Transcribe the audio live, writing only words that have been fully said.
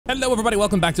Hello, everybody.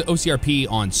 Welcome back to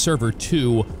OCRP on Server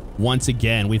 2. Once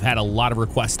again, we've had a lot of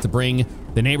requests to bring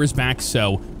the neighbors back,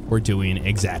 so we're doing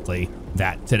exactly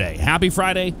that today. Happy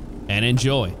Friday, and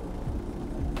enjoy.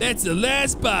 That's the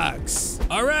last box.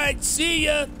 All right, see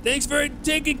ya. Thanks for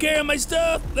taking care of my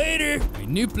stuff. Later. My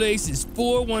new place is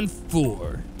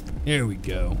 414. There we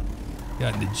go.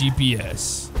 Got the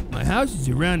GPS. My house is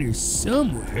around here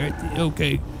somewhere.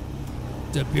 Okay,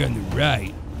 it's up here on the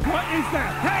right. What is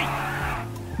that? Hey!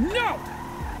 No!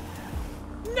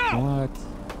 No!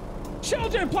 What?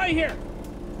 Children play here!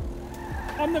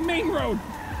 On the main road.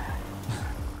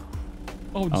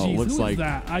 Oh, geez, looks who like is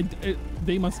that?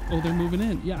 They must, oh, they're moving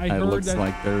in. Yeah, I heard that. It looks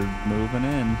like they're moving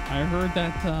in. I heard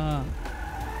that,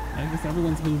 I guess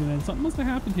everyone's moving in. Something must have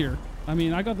happened here. I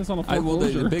mean, I got this on a foreclosure. Well,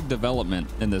 there's a big development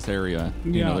in this area.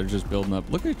 Yeah. You know, they're just building up.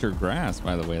 Look at your grass,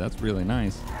 by the way. That's really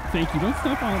nice. Thank you. Don't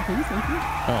step on it, please. Thank you.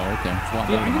 Oh, okay. It's a lot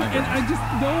better than my and grass. I just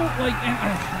don't, like, and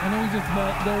I know we just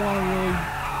don't want to really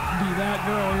be that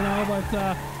girl, you know, but,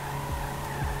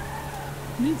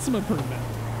 needs some improvement.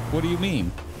 What do you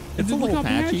mean? It's a Look little how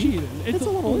patchy. it is. It's a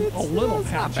little it's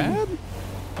patchy. not bad.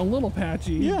 A little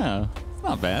patchy. Yeah, it's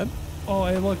not bad. Oh,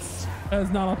 it looks as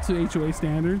not up to HOA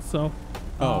standards, so.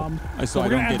 So so I we're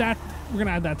don't gonna add get that. We're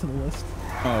gonna add that to the list.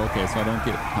 Oh, okay. So I don't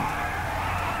get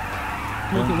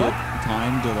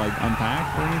time to like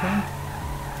unpack or anything.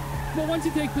 Well, once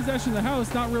you take possession of the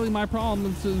house, not really my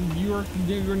problem. So you're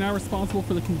now responsible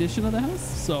for the condition of the house.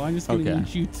 So I'm just gonna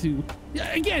need you to.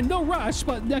 Yeah, again, no rush,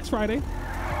 but next Friday.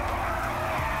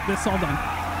 That's all done.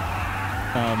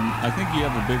 I think you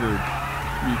have a bigger.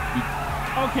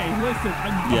 Okay, listen.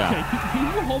 Yeah. Okay,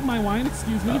 can you hold my wine?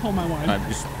 Excuse me, hold my wine.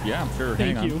 Yeah, sure.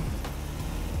 Thank hang you. On.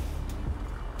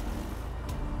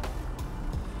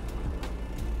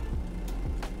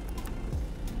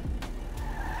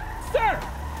 Sir!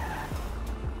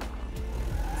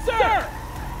 Sir!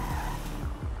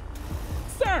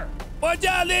 Sir! Watch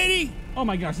out, lady! Oh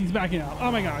my gosh, he's backing out.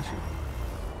 Oh my gosh.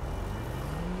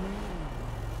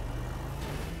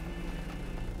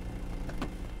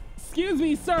 Excuse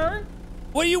me, sir.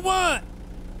 What do you want?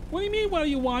 What do you mean, what do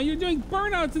you want? You're doing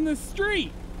burnouts in the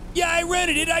street. Yeah, I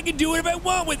rented it. I can do whatever I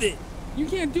want with it. You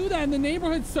can't do that in the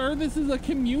neighborhood, sir. This is a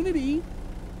community.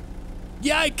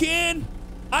 Yeah, I can.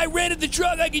 I rented the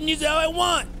truck. I can use it how I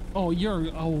want. Oh,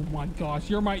 oh my gosh.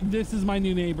 This is my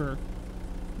new neighbor.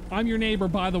 I'm your neighbor,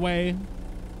 by the way.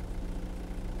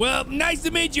 Well, nice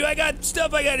to meet you. I got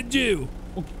stuff I gotta do.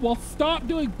 Well, stop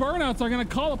doing burnouts. I'm gonna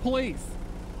call the police.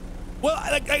 Well,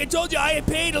 like I told you, I had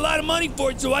paid a lot of money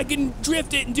for it so I can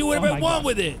drift it and do whatever I want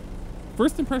with it.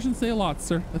 First impressions say a lot,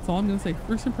 sir. That's all I'm gonna say.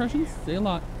 First impressions say a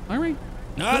lot. All right.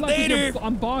 Not later.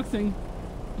 Unboxing.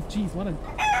 Jeez, what a...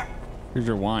 Here's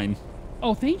your wine.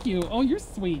 Oh, thank you. Oh, you're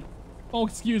sweet. Oh,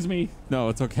 excuse me. No,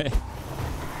 it's okay.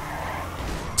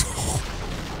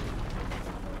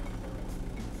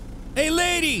 Hey,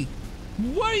 lady.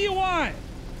 What do you want?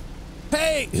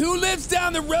 Hey, who lives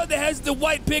down the road that has the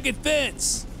white picket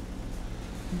fence?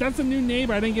 That's a new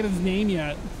neighbor. I didn't get his name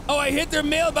yet. Oh, I hit their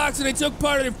mailbox and I took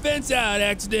part of their fence out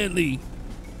accidentally.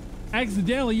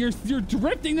 Accidentally? You're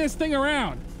drifting this thing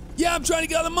around. Yeah, I'm trying to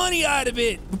get all the money out of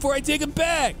it before I take it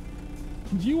back.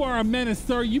 You are a menace,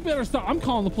 sir. You better stop. I'm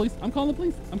calling the police. I'm calling the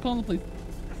police. I'm calling the police.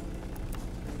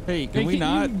 Hey, can we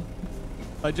not?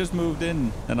 I just moved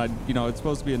in, and it's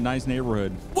supposed to be a nice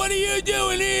neighborhood. What are you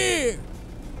doing here?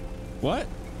 What?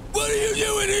 What are you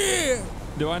doing here?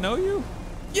 Do I know you?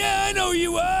 Yeah, I know who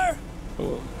you are.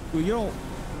 Well,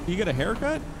 you get a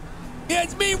haircut? Yeah,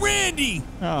 it's me, Randy.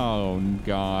 Oh,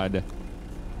 God.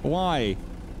 Why?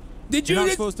 You're not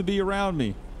supposed to be around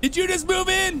me. Did you just move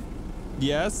in?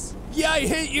 Yes. Yeah, I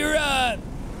hit your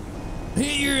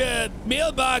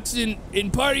mailbox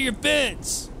in part of your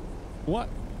fence. What?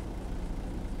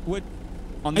 What?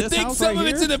 On this house I think some right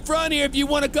of it's in the front here if you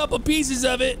want a couple pieces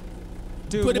of it.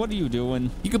 Dude, what are you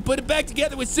doing? You can put it back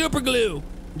together with super glue.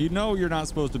 You know you're not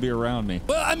supposed to be around me.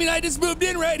 Well, I mean, I just moved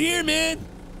in right here, man.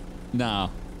 No,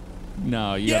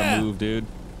 you gotta move, dude.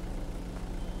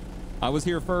 I was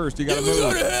here first. You gotta move. You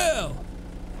go to hell.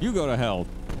 You go to hell.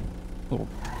 Oh.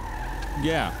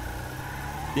 Yeah.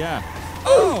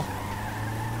 Oh!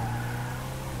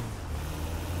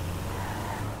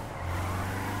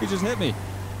 He just hit me.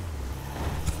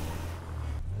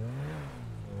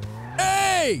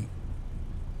 Hey!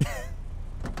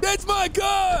 That's my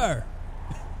car!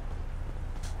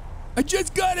 I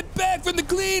just got it back from the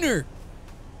cleaner.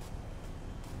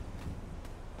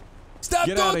 Stop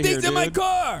throwing things in my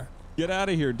car. Get out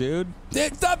of here, dude.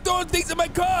 Stop throwing things in my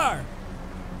car.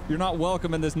 You're not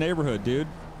welcome in this neighborhood, dude.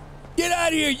 Get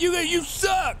out of here. You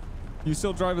suck. You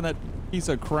still driving that piece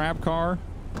of crap car?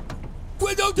 Quit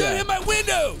but don't hit my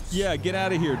windows. Yeah, get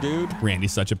out of here, dude.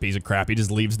 Randy's such a piece of crap. He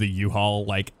just leaves the U-Haul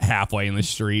like halfway in the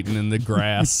street and in the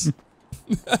grass.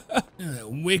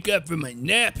 Wake up from my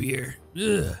nap here.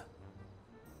 Ugh.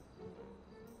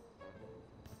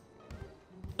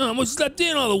 I almost slept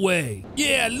in all the way.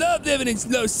 Yeah, I love living in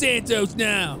Los Santos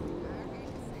now.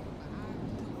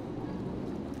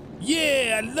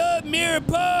 Yeah, I love Mirror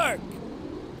Park.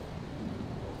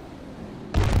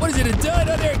 What is it, a dud?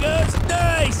 Oh, there it goes.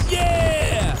 Nice,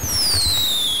 yeah.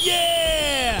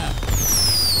 Yeah.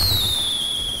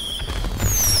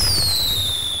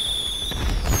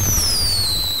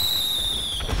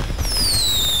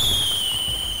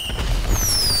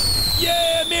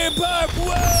 Yeah, Mirror Park,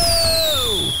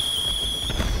 whoa.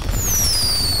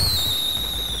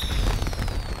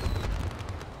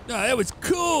 Oh, that was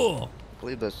cool. I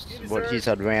believe that's what he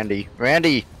said, Randy.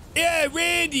 Randy! Yeah,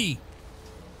 Randy.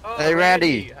 Oh, Hey,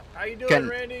 Randy. How you doing,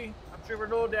 Randy? I'm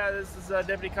Trooper Dad. This is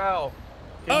Deputy Kyle.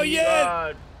 Can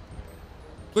you,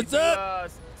 What's up?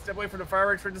 Step away from the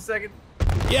fireworks for just a second.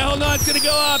 Yeah, hold on. It's going to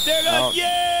go off. There it goes. Oh.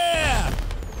 Yeah.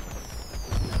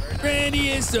 Randy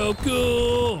is so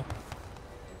cool.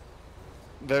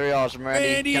 Very awesome,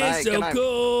 Randy. Randy is so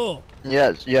cool.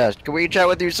 Yes, yes. Can we chat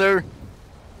with you, sir?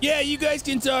 Yeah, you guys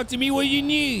can talk to me. What you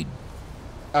need?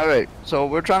 All right. So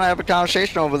we're trying to have a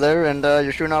conversation over there, and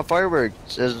you're shooting off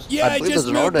fireworks. Yeah, I believe just there's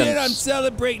an moved in. ordinance. I'm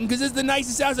celebrating because it's the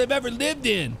nicest house I've ever lived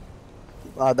in.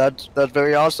 That's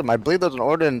very awesome. I believe there's an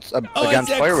ordinance Oh, it's against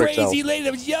that fireworks. crazy lady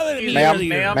that was yelling at me Ma'am,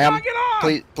 earlier. ma'am,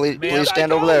 please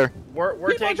stand over there.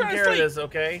 We're taking care of this,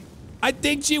 okay? I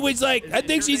think she was like, I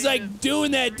think she's like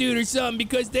doing that dude or something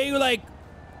because they were like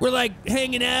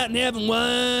hanging out and having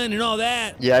wine and all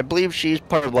that. Yeah, I believe she's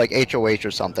part of like HOH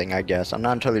or something. I guess I'm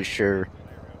not entirely sure.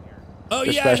 Oh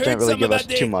This yeah, I guy heard didn't really something give us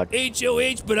about too the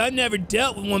much. HOH, but I've never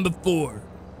dealt with one before.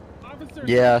 Officer,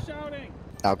 Yeah. stop shouting.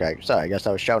 Okay, sorry. I guess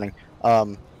I was shouting.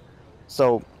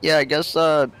 So yeah, I guess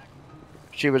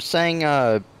she was saying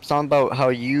something about how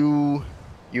you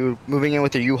were moving in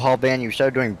with the U-Haul van. You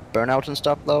started doing burnouts and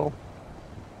stuff though.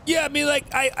 Yeah, I mean, like,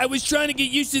 I was trying to get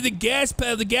used to the gas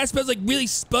pedal. The gas pedal's, like, really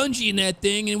spongy in that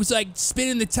thing, and it was, like,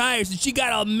 spinning the tires, and she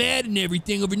got all mad and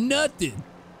everything over nothing.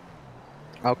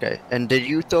 Okay, and did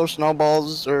you throw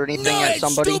snowballs or anything No, at that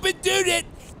somebody? stupid dude,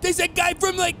 there's that guy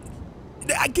from, like,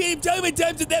 I can't even tell you how many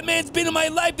times that man's been in my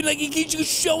life, and, like, he keeps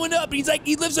just showing up, and he's, like,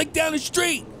 he lives, like, down the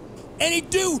street, and he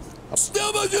threw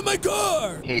snowballs in my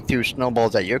car. He threw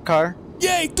snowballs at your car?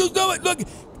 Yeah, he threw snowballs. Look,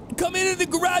 come into the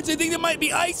garage, I think there might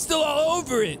be ice still all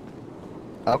over it.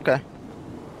 Okay.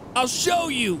 I'll show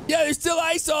you. Yeah, there's still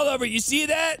ice all over it. You see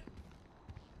that?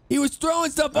 He was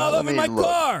throwing stuff all let over me my look.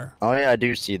 car. Oh yeah, I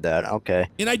do see that. Okay.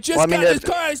 And I just Well, I got mean, this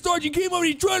car out of storage. You came over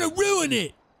and you're trying to ruin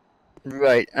it.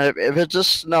 Right. If it's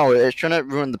just snow, it shouldn't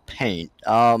ruin the paint.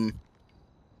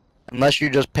 Unless you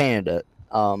just painted it.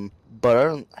 But I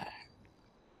don't.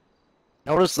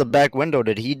 Notice the back window.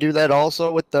 Did he do that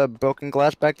also with the broken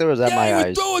glass back there? Or is that my he eyes?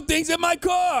 was throwing things at my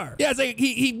car. Yeah, it's like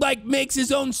he like makes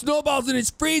his own snowballs in his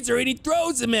freezer and he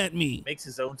throws them at me. Makes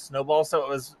his own snowball,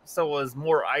 so it was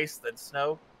more ice than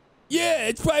snow. Yeah,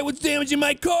 it's probably what's damaging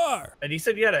my car. And you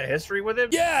said you had a history with him?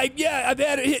 Yeah, I've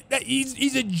had a hit.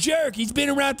 He's a jerk. He's been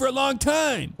around for a long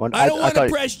time. Well, I don't I want to thought-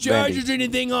 press charges or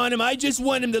anything on him. I just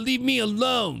want him to leave me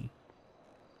alone.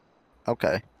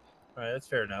 Okay. All right, that's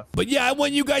fair enough. But yeah, I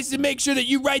want you guys to make sure that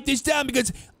you write this down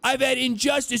because I've had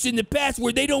injustice in the past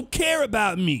where they don't care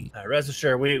about me. Rest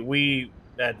assured, we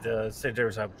at the St.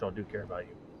 Davis Highway Patrol do care about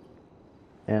you.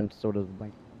 And so does the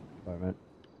bank department.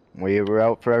 We were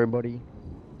out for everybody.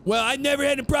 Well, I never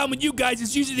had a problem with you guys.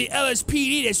 It's usually the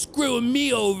LSPD that's screwing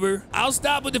me over. I'll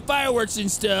stop with the fireworks and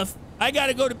stuff. I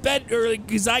gotta go to bed early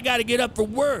because I gotta get up for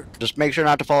work. Just make sure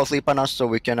not to fall asleep on us so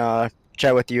we can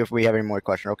chat with you if we have any more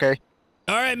questions. Okay?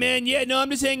 All right, man. Yeah, no,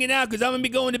 I'm just hanging out because I'm gonna be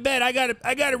going to bed. I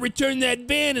gotta return that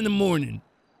van in the morning.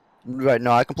 Right.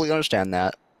 No, I completely understand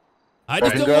that. I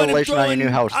just don't want him Congratulations on your throwing new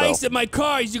house, ice though. at my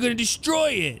car. He's gonna destroy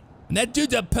it. And that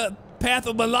dude's a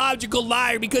pathological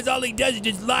liar because all he does is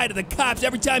just lie to the cops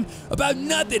every time about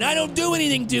nothing. I don't do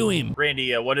anything to him.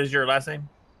 Randy, what is your last name?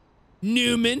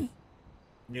 Newman.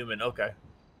 Newman, okay.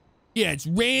 Yeah, it's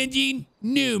Randy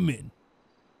Newman.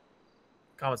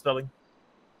 Common spelling?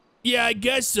 Yeah, I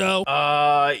guess so.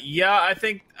 Yeah, I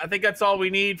think that's all we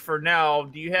need for now.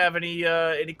 Do you have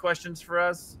any questions for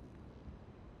us?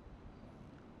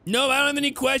 No, I don't have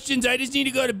any questions. I just need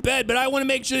to go to bed, but I want to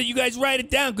make sure that you guys write it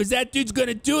down because that dude's going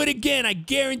to do it again. I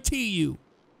guarantee you.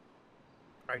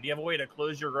 All right, do you have a way to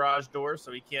close your garage door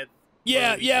so he can't?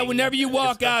 Yeah, whenever you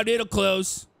walk out, it'll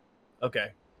close.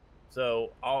 Okay.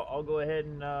 So I'll go ahead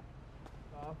and off.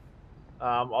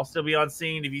 I'll still be on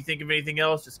scene. If you think of anything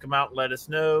else, just come out and let us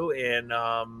know. And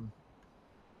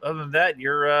other than that,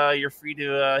 you're free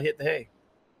to hit the hay.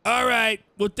 All right.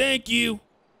 Well, thank you.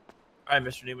 All right,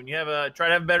 Mr. Newman. Try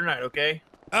to have a better night, okay?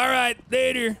 All right.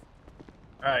 Later.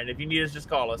 All right. And if you need us, just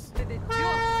call us.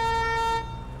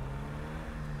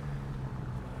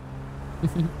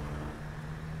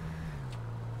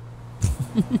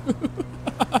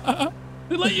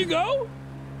 They let you go?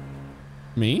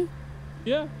 Me?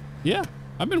 Yeah. Yeah.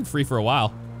 I've been free for a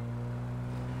while.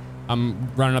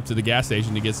 I'm running up to the gas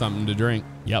station to get something to drink.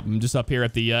 Yep, I'm just up here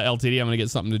at the LTD. I'm gonna get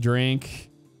something to drink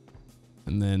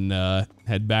and then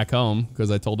head back home because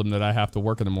I told him that I have to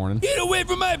work in the morning. Get away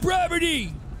from my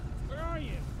property! Where are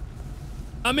you?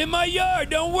 I'm in my yard.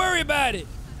 Don't worry about it.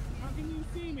 How can you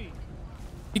see me?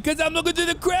 Because I'm looking through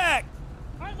the crack.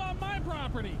 I'm on my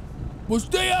property. Well,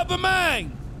 stay off of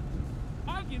mine.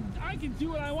 I can do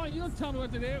what I want. You don't tell me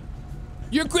what to do.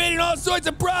 You're creating all sorts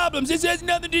of problems. This has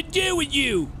nothing to do with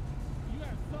you. You got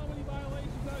so many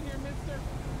violations out here, mister.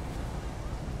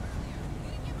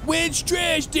 When's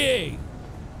trash day?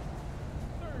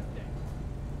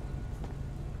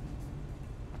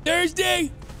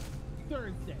 Thursday.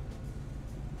 Thursday?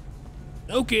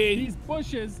 Okay. These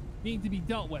bushes need to be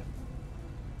dealt with.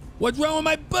 What's wrong with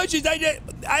my bushes?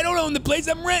 I don't own the place.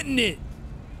 I'm renting it.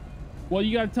 Well,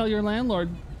 you got to tell your landlord.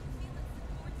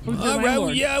 Who's your All right. landlord?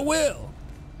 Well, yeah, I will.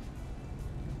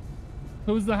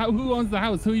 Who owns the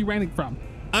house? Who are you renting from?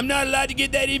 I'm not allowed to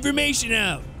get that information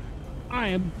out.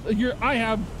 I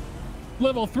have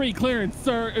level 3 clearance,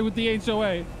 sir, with the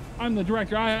HOA. I'm the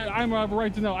director. I have a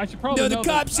right to know. I should probably know. No, the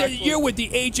cops said you're with the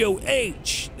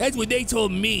HOH. That's what they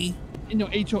told me. No,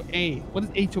 HOA.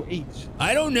 What is HOH?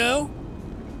 I don't know.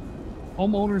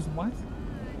 Homeowners what?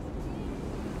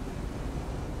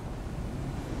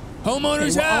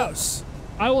 Homeowner's Okay, well, house.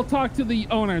 I will talk to the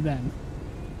owner then.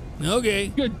 Okay.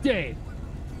 Good day.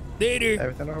 Later.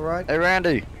 Everything all right? Hey,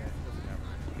 Randy.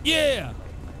 Yeah.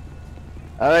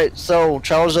 All right, so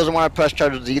Charles doesn't want to press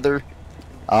charges either.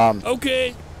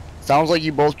 Okay. Sounds like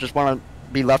you both just want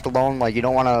to be left alone. Like you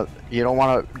don't want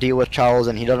to deal with Charles,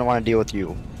 and he doesn't want to deal with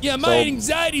you. Yeah, my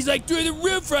anxiety's like through the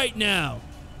roof right now.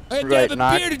 I have to have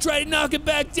a beer to try to knock it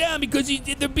back down because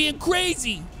they're being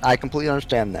crazy. I completely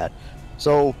understand that.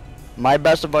 So, my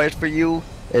best advice for you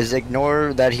is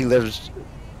ignore that he lives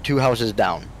 2 houses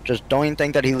down. Just don't even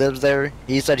think that he lives there.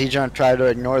 He said he's gonna try to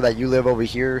ignore that you live over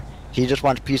here. He just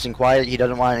wants peace and quiet. He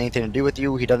doesn't want anything to do with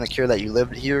you. He doesn't care that you live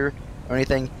here or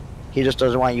anything. He just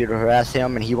doesn't want you to harass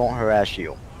him, and he won't harass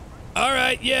you. All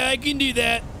right, yeah, I can do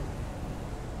that.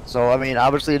 So, I mean,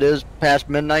 obviously it is past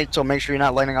midnight, so make sure you're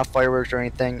not lighting off fireworks or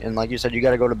anything. And like you said, you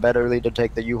got to go to bed early to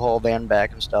take the U-Haul van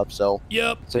back and stuff. So,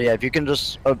 yep. So yeah, if you can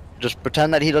just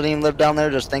pretend that he doesn't even live down there,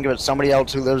 just think of it somebody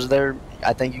else who lives there.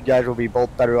 I think you guys will be both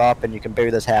better off, and you can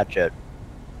bury this hatchet.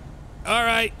 All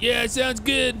right, yeah, sounds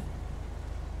good.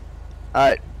 All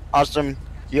right, awesome.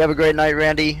 You have a great night,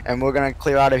 Randy, and we're gonna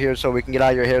clear out of here so we can get out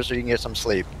of your hair so you can get some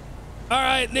sleep. All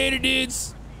right, later,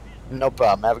 dudes. No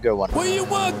problem. Have a good one. What do you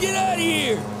want? Get out of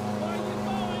here.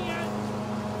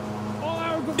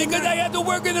 Because I have to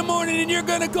work in the morning and you're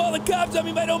gonna call the cops on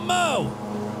me if I don't mow.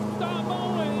 Stop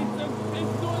mowing. It's a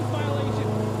noise violation.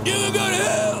 You can go to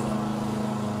hell.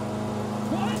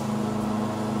 What?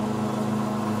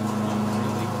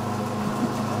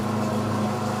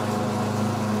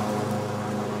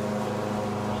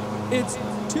 It's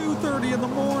 2:30 in the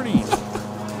morning.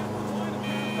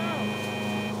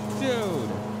 Dude.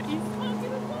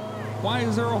 Why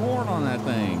is there a horn on that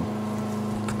thing?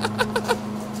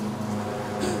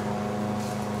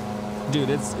 Dude,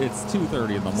 it's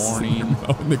 2:30 in the morning.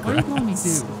 Mowing the Why are you calling me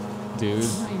grass. dude? Dude.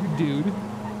 I'm not your dude.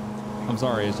 I'm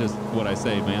sorry, it's just what I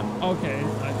say, man. Okay,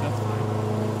 that's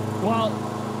fine. Well,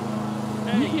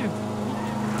 hey.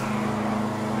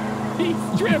 He's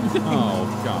drifting. Oh,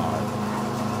 God.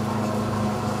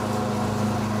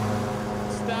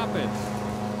 Stop it.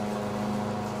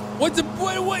 What's the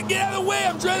point? What? Get out of the way.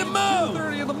 I'm trying to mow.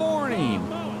 2:30 in the morning.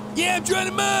 Yeah, I'm trying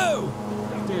to mow.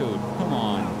 Dude, come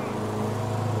on.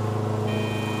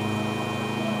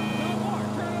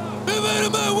 Move out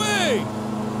of my way.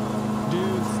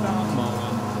 Dude, stop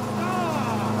mowing.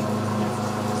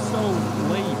 It's so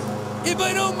late. If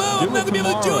I don't mow, I'm not going to be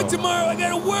able to do it tomorrow. I got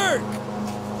to work.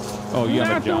 Oh, you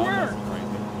have a job. Work.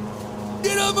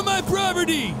 Get off of my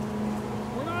property.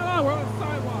 We're not on. We're on the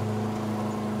sidewalk.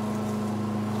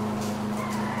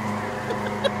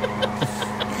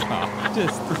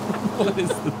 Just, what is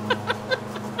the...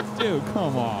 Dude,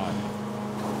 come on.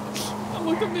 That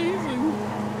looked amazing.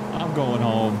 I'm going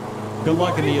home. Good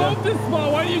luck, Anita. This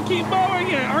ball. Why do you keep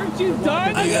mowing it? Aren't you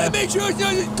done? I got to make sure it's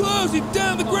not as close and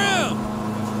down the ground.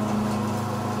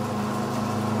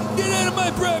 Get out of my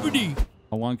property!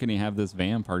 How long can he have this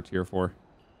van parked here for?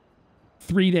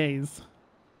 3 days.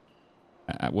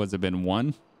 Was it been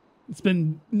 1? It's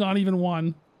been not even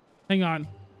 1. Hang on.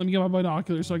 Let me get my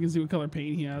binoculars so I can see what color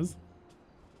paint he has.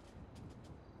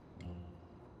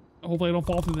 Hopefully I don't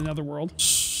fall through the netherworld.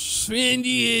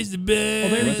 Randy is the best.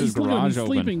 Oh, there he With is. his Look at him. He's garage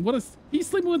open. sleeping. He's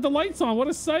sleeping with the lights on. What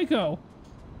a psycho.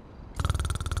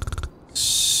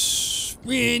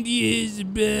 Randy is the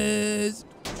best.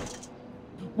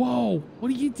 Whoa. What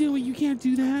are you doing? You can't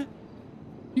do that.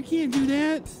 You can't do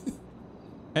that.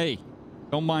 Hey,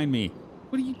 don't mind me.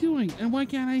 What are you doing? And why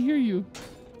can't I hear you?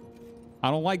 I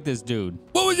don't like this dude.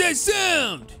 What was that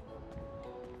sound?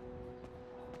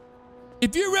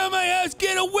 If you're around my house,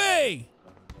 get away.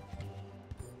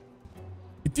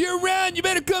 If you're around, you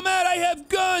better come out. I have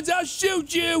guns. I'll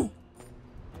shoot you.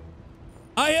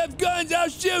 I have guns. I'll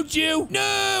shoot you.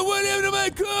 No, what happened to my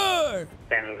car?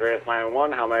 San Andreas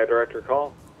 911, how may I direct your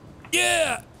call?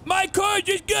 Yeah, my car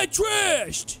just got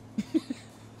trashed.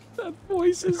 That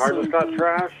voice is Car so just got good.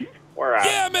 trashed? Where at?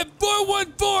 Yeah, I'm at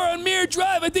 414 on Mirror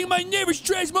Drive. I think my neighbors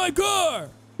trashed my car.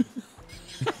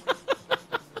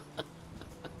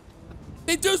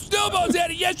 They threw snowballs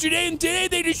at it yesterday, and today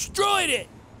they destroyed it.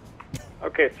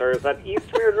 Okay, sir, is that East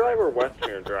Mirror Drive or West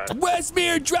Mirror Drive? West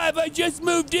Mirror Drive, I just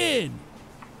moved in.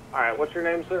 Alright, what's your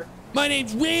name, sir? My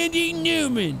name's Randy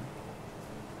Newman.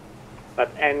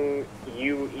 That's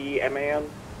N-U-E-M-A-N?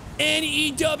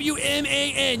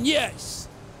 N-E-W-M-A-N, yes.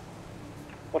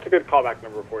 What's a good callback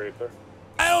number for you, sir?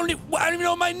 I don't even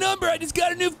know my number. I just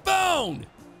got a new phone.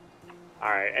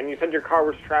 Alright, and you said your car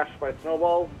was trashed by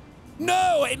snowballs?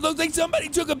 No, it looks like somebody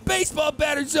took a baseball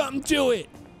bat or something to it.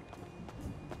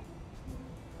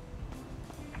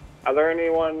 Is there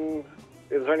anyone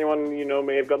you know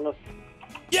may have done this?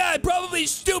 Yeah, probably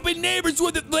stupid neighbors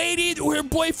with a lady or her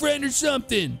boyfriend or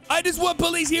something. I just want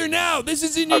police here now. This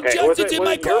is an injustice and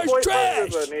my car's your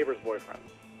trashed. boyfriend or the neighbor's boyfriend?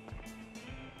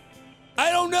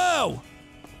 I don't know.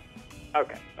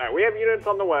 Okay, alright, we have units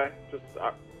on the way. Just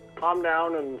calm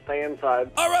down and stay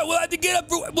inside. All right, well, I have to get up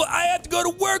I have to go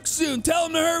to work soon. Tell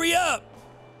them to hurry up.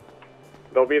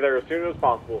 They'll be there as soon as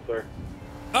possible, sir.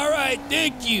 All right,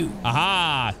 thank you.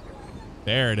 Aha!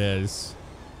 There it is.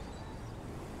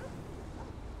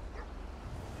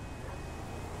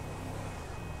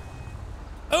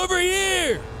 Over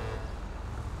here.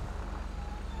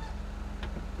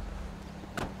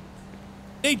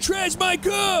 They trashed my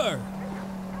car.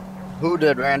 Who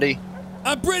did, Randy?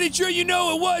 I'm pretty sure you know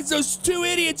who it was. Those 2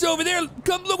 idiots over there.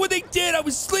 Come look what they did. I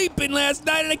was sleeping last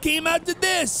night and I came out to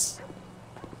this.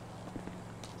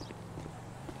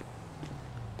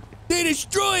 They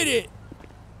destroyed it.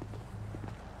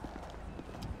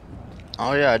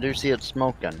 Oh yeah, I do see it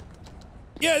smoking.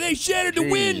 Yeah, they shattered the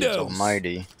Jeez windows.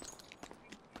 almighty.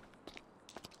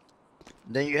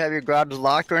 Didn't you have your garage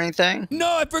locked or anything?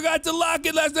 No, I forgot to lock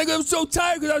it last night 'cause I was so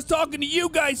tired because I was talking to you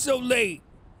guys so late.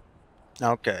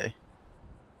 Okay.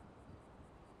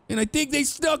 And I think they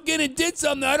snuck in and did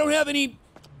something. I don't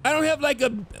have like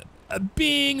a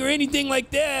Bing or anything like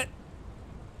that.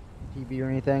 TV or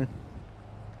anything?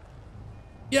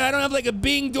 Yeah, I don't have like a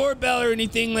Bing doorbell or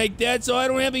anything like that, so I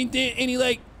don't have anything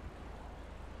like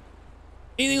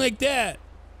that.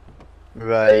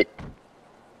 Right.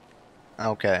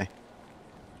 Okay.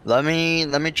 Let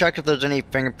me check if there's any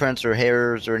fingerprints or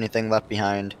hairs or anything left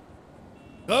behind.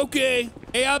 Okay.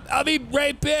 Hey, I'll be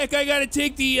right back. I gotta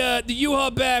take the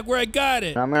U-Haul back where I got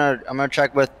it. I'm gonna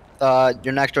check with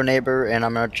your next door neighbor, and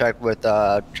I'm gonna check with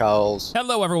Charles.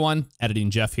 Hello, everyone. Editing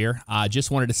Jeff here.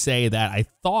 Just wanted to say that I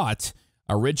thought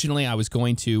originally I was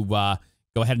going to go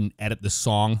ahead and edit the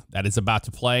song that is about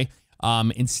to play.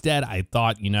 Instead, I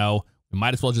thought, we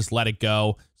might as well just let it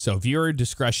go. So viewer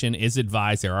discretion is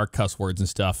advised. There are cuss words and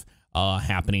stuff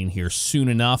happening here soon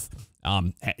enough.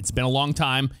 It's been a long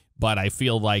time, but I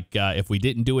feel like if we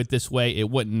didn't do it this way, it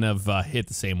wouldn't have hit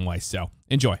the same way. So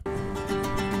enjoy.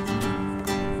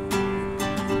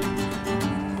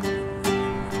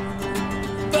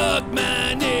 Fuck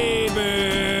my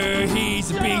neighbor,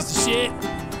 he's a piece of shit.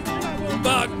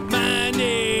 Fuck my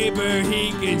neighbor,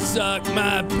 he can suck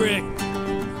my prick.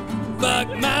 Fuck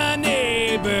my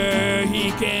neighbor,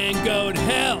 he can go to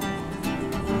hell.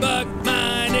 Fuck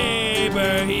my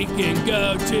neighbor, he can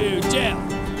go to jail.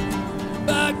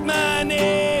 Fuck my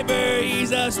neighbor,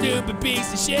 he's a stupid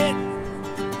piece of shit.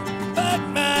 Fuck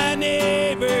my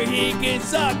neighbor, he can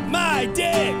suck my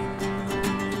dick.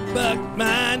 Fuck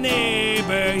my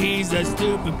neighbor, he's a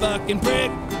stupid fucking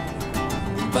prick.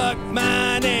 Fuck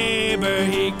my neighbor,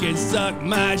 he can suck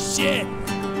my shit.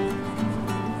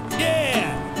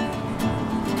 Yeah!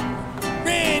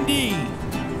 Randy!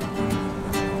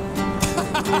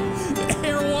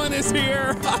 Everyone is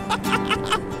here.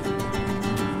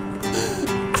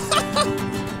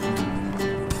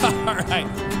 All right.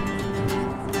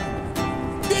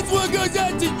 This one goes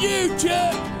out to you,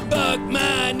 Chuck. Fuck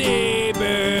my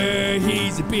neighbor,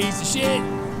 he's a piece of shit.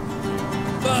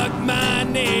 Fuck my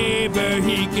neighbor,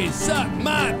 he can suck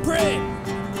my prick.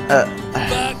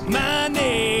 Fuck my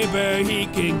neighbor, he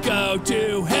can go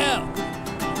to hell.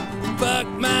 Fuck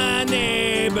my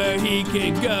neighbor, he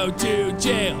can go to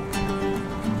jail.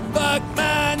 Fuck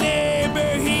my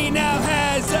neighbor, he now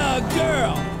has a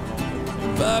girl.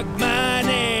 Fuck my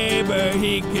neighbor,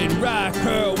 he can rock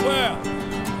her world.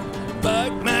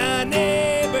 Fuck my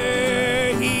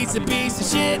neighbor, he's a piece of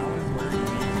shit.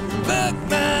 Fuck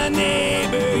my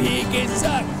neighbor, he can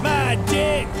suck my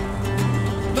dick.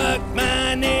 Fuck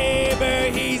my neighbor,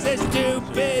 he's a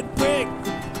stupid prick.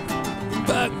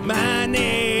 Fuck my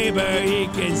neighbor, he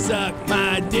can suck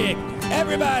my dick.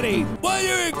 Everybody, why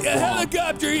are a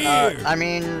helicopter here? I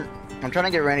mean, I'm trying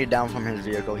to get Randy down from his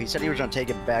vehicle. He said he was going to take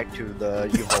it back to the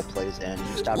U-Haul place and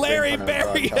he stopped. Larry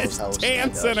Berry is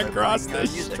dancing across the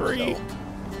street.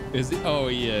 Is he? Oh,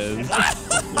 he is.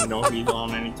 You know he's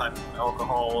on any type of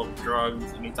alcohol,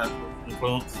 drugs, any type of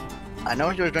influence? I know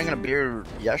he was drinking a beer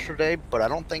yesterday, but I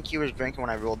don't think he was drinking when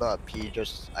I rolled up.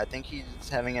 I think he's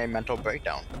having a mental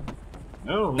breakdown.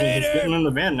 Oh, he's getting in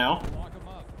the van now.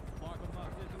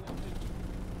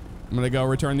 I'm gonna go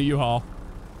return the U-Haul.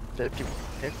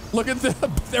 Look at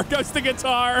there goes the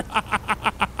guitar.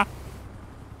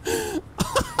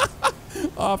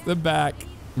 Off the back.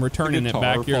 I'm returning it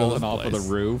back here to this off place. of the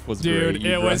roof was Dude,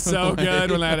 great. it was so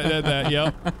good when I did that.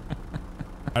 Yep.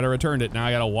 I'd have returned it. Now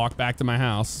I gotta walk back to my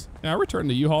house. Yeah, I returned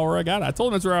the U-Haul where I got it. I told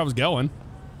him that's where I was going.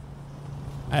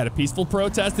 I had a peaceful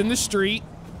protest in the street.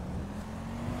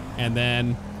 And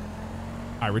then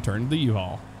I returned the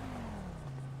U-Haul.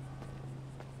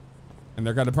 And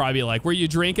they're gonna probably be like, were you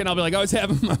drinking? I'll be like, I was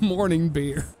having my morning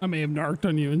beer. I may have narked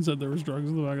on you and said there was drugs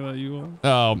in the back of that U-Haul.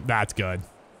 Oh, that's good.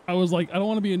 I was like, I don't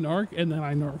want to be a narc, and then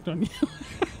I narked on you.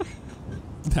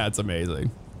 That's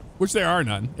amazing. Which there are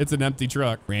none. It's an empty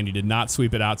truck. Randy did not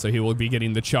sweep it out, so he will be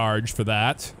getting the charge for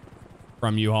that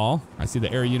from U-Haul. I see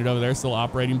the air unit over there still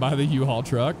operating by the U-Haul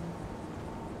truck.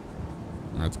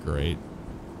 That's great.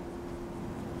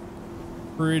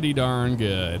 Pretty darn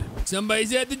good.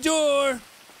 Somebody's at the door.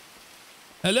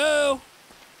 Hello?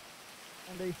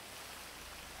 Andy.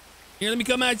 Here, let me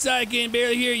come outside. I can't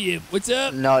barely hear you. What's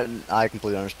up? No, I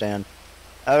completely understand.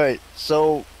 All right,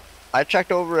 so I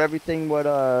checked over everything what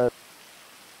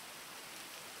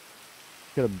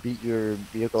could have beat your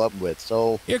vehicle up with.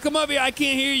 So Here, come over here. I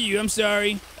can't hear you. I'm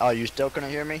sorry. oh, you still couldn't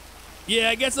hear me?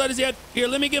 Yeah, I guess I'll just have... Here,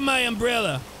 let me get my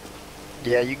umbrella.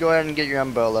 Yeah, you go ahead and get your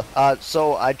umbrella.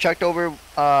 So I checked over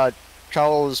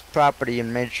Charles' property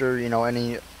and made sure, you know,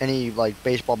 any like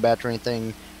baseball bats or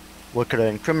anything what could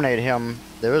incriminate him.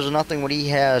 There is nothing what he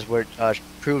has which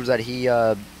proves that he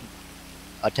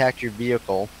attacked your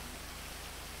vehicle.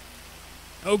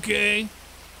 Okay.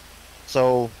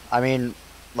 So I mean,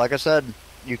 like I said,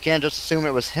 you can't just assume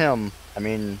it was him. I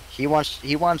mean, he wants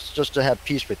just to have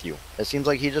peace with you. It seems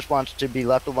like he just wants to be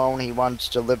left alone. He wants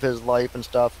to live his life and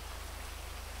stuff.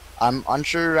 I'm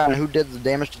unsure on who did the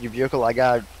damage to your vehicle. I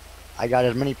got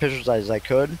as many pictures as I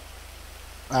could.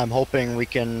 I'm hoping we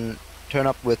can turn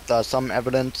up with some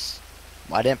evidence.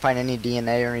 I didn't find any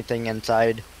DNA or anything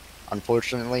inside,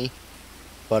 unfortunately.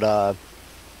 But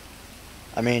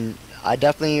I mean, I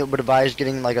definitely would advise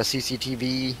getting like a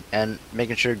CCTV and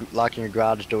making sure locking your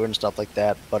garage door and stuff like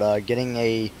that. But getting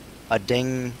a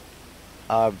ding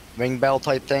ring bell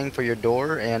type thing for your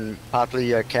door and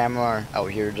possibly a camera out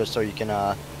here just so you can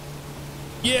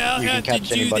Yeah, I'll you have can to catch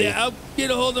do anybody. that. I'll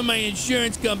get a hold of my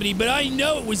insurance company, but I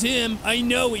know it was him. I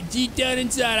know it. Deep down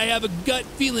inside, I have a gut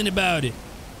feeling about it.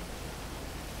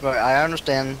 But I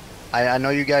understand. I know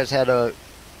you guys had a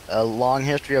long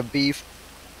history of beef,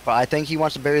 but I think he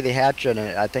wants to bury the hatchet in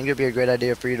it. I think it'd be a great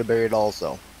idea for you to bury it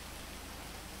also.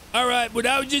 All right, but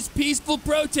I was just peaceful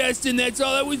protesting. That's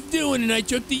all I was doing, and I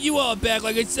took the U-Haul back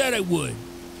like I said I would.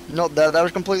 No, that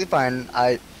was completely fine.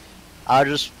 I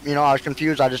just, you know, I was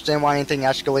confused. I just didn't want anything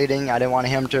escalating. I didn't want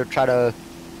him to try to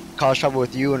cause trouble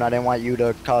with you, and I didn't want you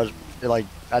to cause, like,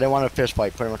 I didn't want a fist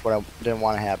fight, pretty much what I didn't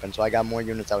want to happen. So I got more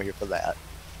units out here for that.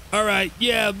 All right,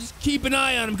 yeah, just keep an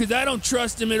eye on him because I don't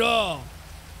trust him at all.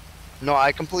 No,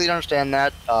 I completely understand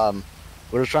that.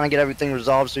 We're just trying to get everything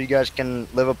resolved so you guys can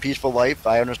live a peaceful life.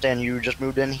 I understand you just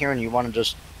moved in here and you want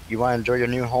to enjoy your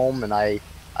new home. And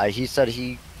he said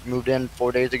he moved in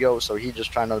 4 days ago, so he's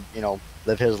just trying to, you know,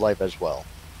 live his life as well.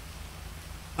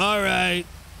 All right.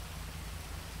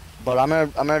 But I'm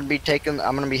gonna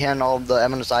be handing all of the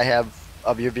evidence I have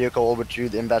of your vehicle over to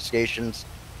the investigations.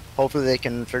 hopefully they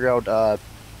can figure out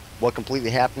what completely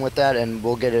happened with that, and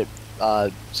we'll get it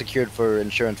secured for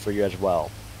insurance for you as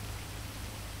well.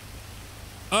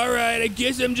 All right, I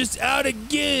guess I'm just out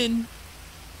again.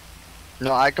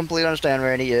 No, I completely understand,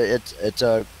 Randy. It's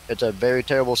a very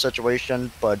terrible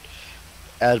situation, but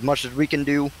as much as we can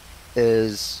do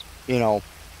is, you know,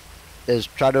 is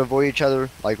try to avoid each other,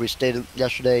 like we stated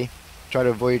yesterday. Try to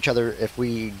avoid each other. If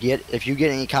you get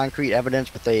any concrete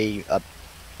evidence with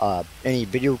any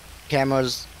video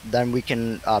cameras, then we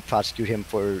can prosecute him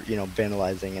for, you know,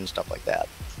 vandalizing and stuff like that.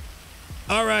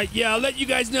 All right, yeah, I'll let you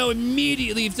guys know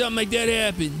immediately if something like that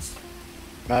happens.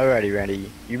 Alrighty, Randy.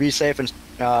 You be safe and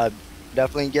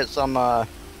definitely get some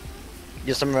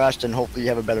rest, and hopefully you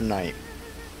have a better night.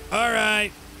 All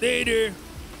right, later.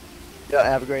 Yeah,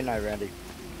 have a great night, Randy.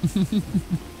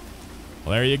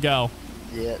 Well, there you go.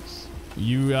 Yes.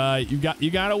 You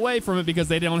got away from it because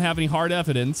they don't have any hard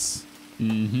evidence.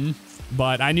 Mm-hmm.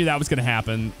 But I knew that was going to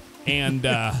happen, and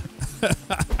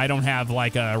I don't have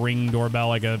like a Ring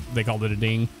doorbell, they called it a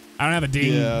ding. I don't have a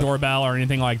ding doorbell or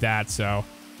anything like that, so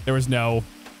there was no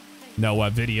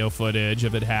video footage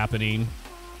of it happening.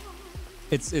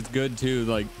 It's good too.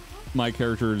 Like, my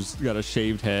character's got a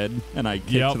shaved head, and I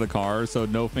kicked to the car, so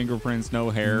no fingerprints, no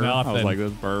hair. Nothing. I was like,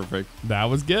 "That's perfect." That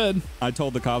was good. I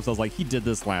told the cops, I was like, "He did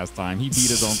this last time. He beat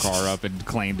his own car up and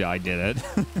claimed I did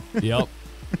it." Yep.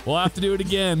 We'll have to do it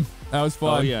again. That was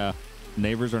fun. Oh yeah.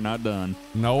 Neighbors are not done.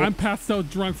 No. I'm passed out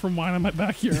drunk from wine in my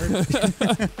backyard.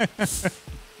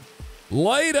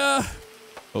 Later.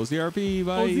 OCRP.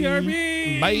 Bye.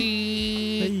 OCRP. Bye.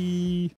 Bye.